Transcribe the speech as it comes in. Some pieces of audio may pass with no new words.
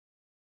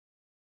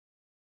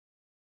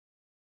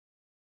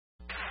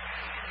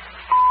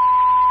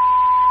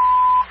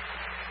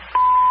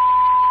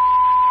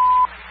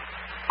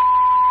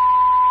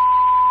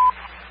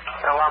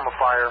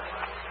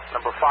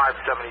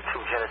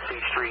572 Genesee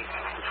Street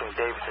between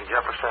Davis and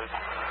Jefferson.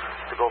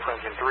 To go for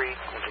engine 3,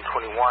 engine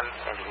 21,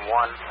 engine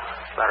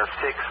 1, ladder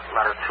 6,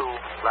 ladder 2,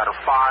 ladder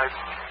 5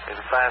 is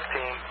a fast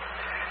team.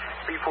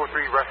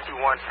 B43 Rescue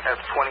 1,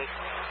 F20,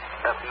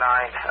 F9,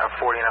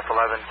 F40, and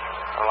F11.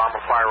 Alarm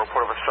of fire,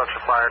 report of a structure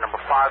fire number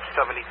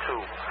 572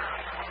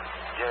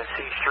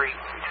 Genesee Street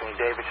between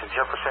Davis and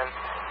Jefferson.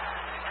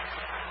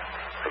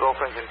 To go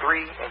for engine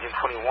 3, engine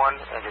 21,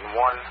 engine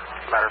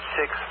 1, ladder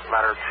 6,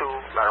 ladder 2,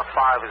 ladder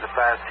 5 is a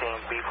fast team.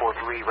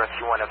 B43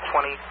 Rescue 1,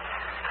 F20,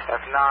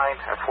 F9,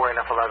 F40, and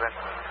F11.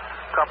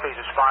 Companies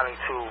responding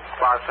to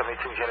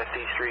 572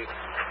 Genesee Street.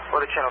 Go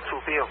to channel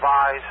 2. Be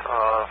advised,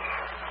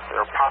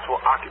 there are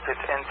possible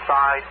occupants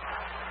inside.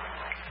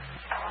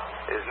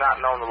 It is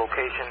not known the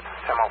location.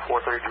 Time out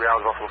 4:33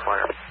 hours, Buffalo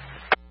Fire.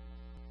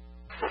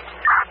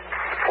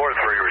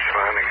 4-3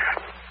 responding.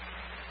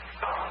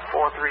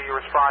 4-3, you're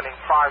responding.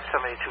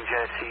 572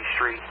 Genesee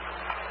Street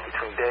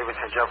between Davis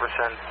and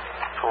Jefferson.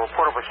 To a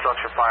report of a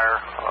structure fire.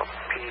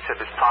 P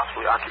said there's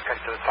possibly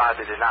occupants inside.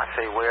 They did not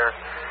say where.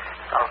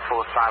 Our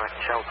full assignment,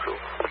 channel 2. 4-3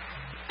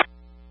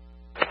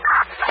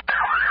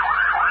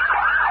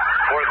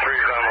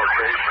 is on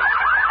location.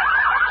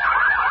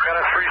 Got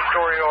a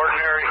 3-story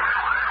ordinary.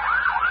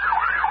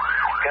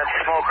 Got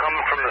smoke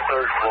coming from the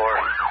 3rd floor.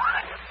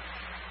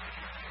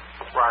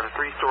 Right, a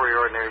 3-story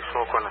ordinary,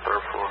 smoke on the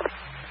 3rd floor.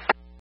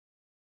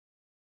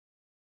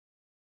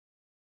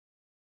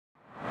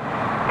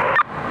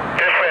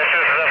 Dispatch,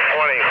 this is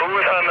F20. Who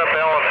is on the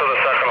balance of the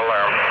 2nd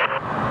alarm?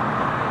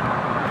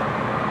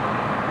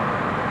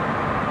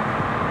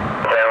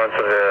 Balance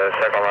of the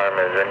 2nd alarm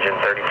is engine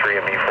 33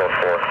 and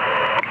B44.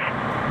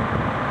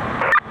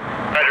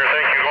 Roger,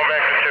 thank you. Going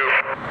back to 2.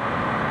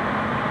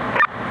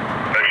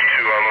 Engine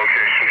 2 on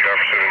location,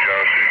 Jefferson and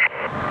Genesee.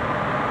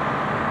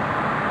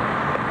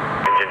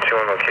 Engine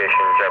 2 on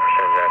location,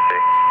 Jefferson and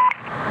Genesee.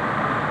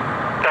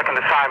 Second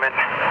assignment,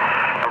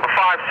 number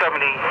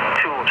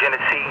 572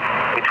 Genesee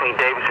between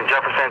Davis and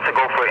Jefferson. To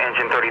go for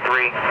engine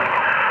 33.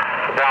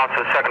 Balance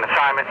of the 2nd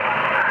assignment.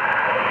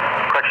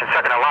 Correction,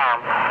 2nd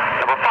alarm.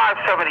 Number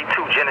 572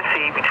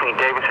 Genesee between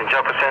Davis and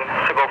Jefferson.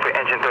 To go for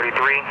engine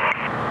 33.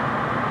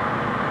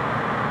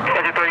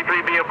 Engine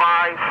 33, be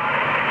advised.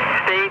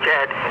 Stage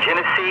at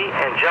Genesee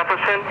and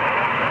Jefferson.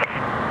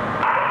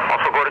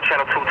 Also go to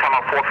channel 2, time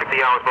out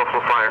 4:50 hours,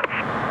 Buffalo Fire.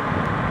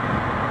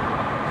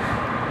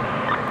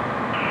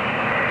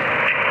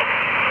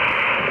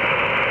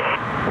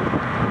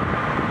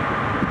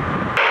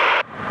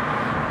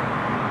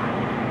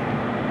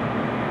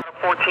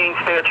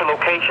 Stay at your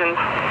locations.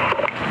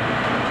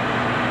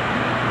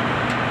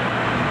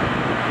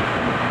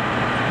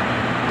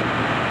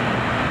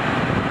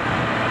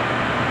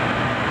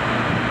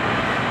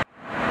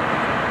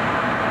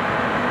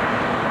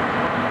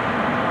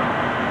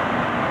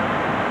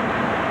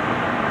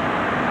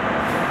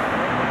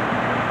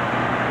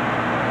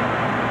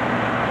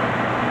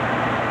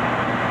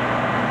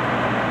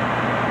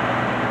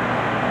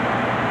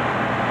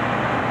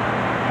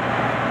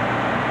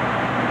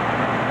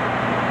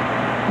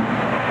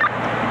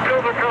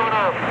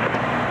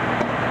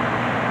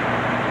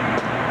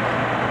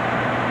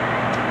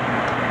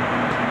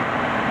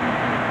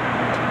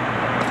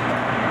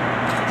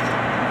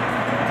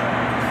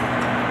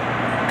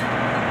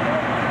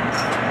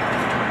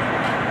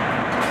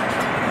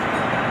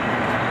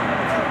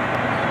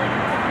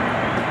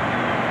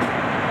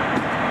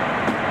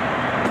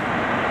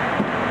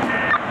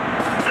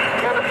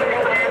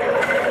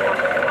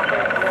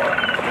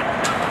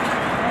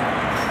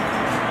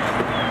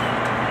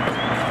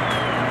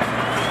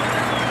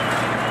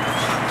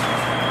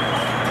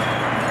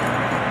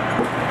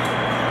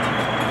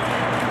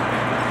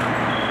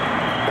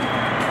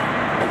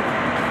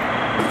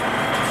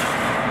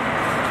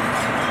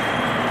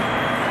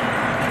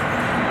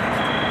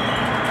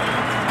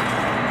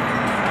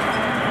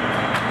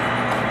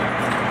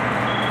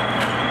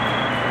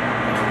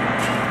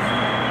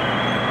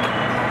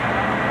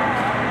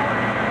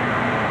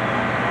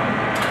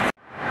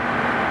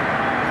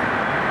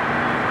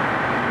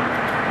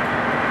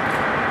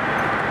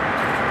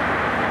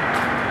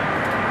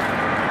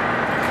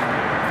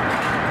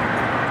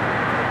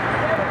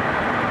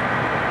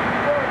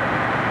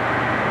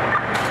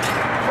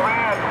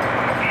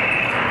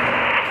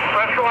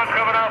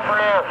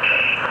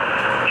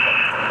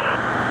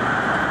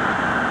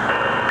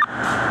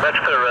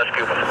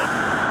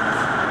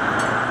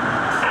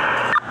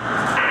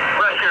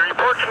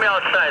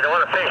 outside. I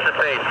want to face to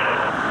face.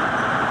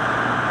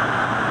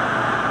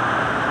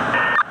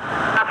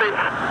 Copy.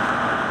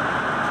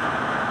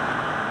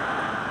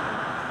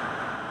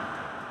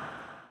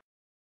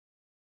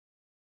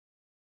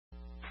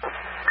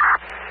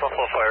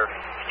 Buffalo Fire,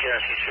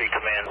 Genesee Street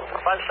Command.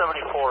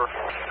 574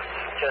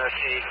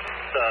 Genesee,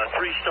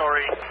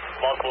 3-story,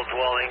 multiple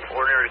dwelling,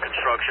 ordinary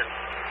construction.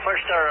 Fire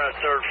started on the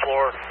 3rd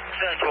floor,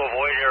 sent to a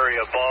void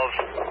area above.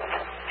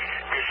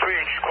 Your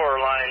 3-inch core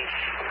lines,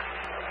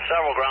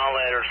 several ground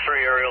ladders,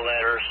 3 aerial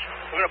ladders.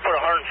 We're going to put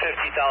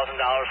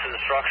 $150,000 to the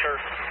structure,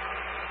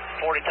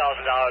 $40,000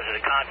 to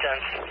the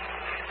contents.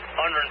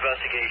 Under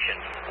investigation.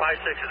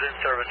 5-6 is in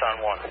service on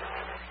 1.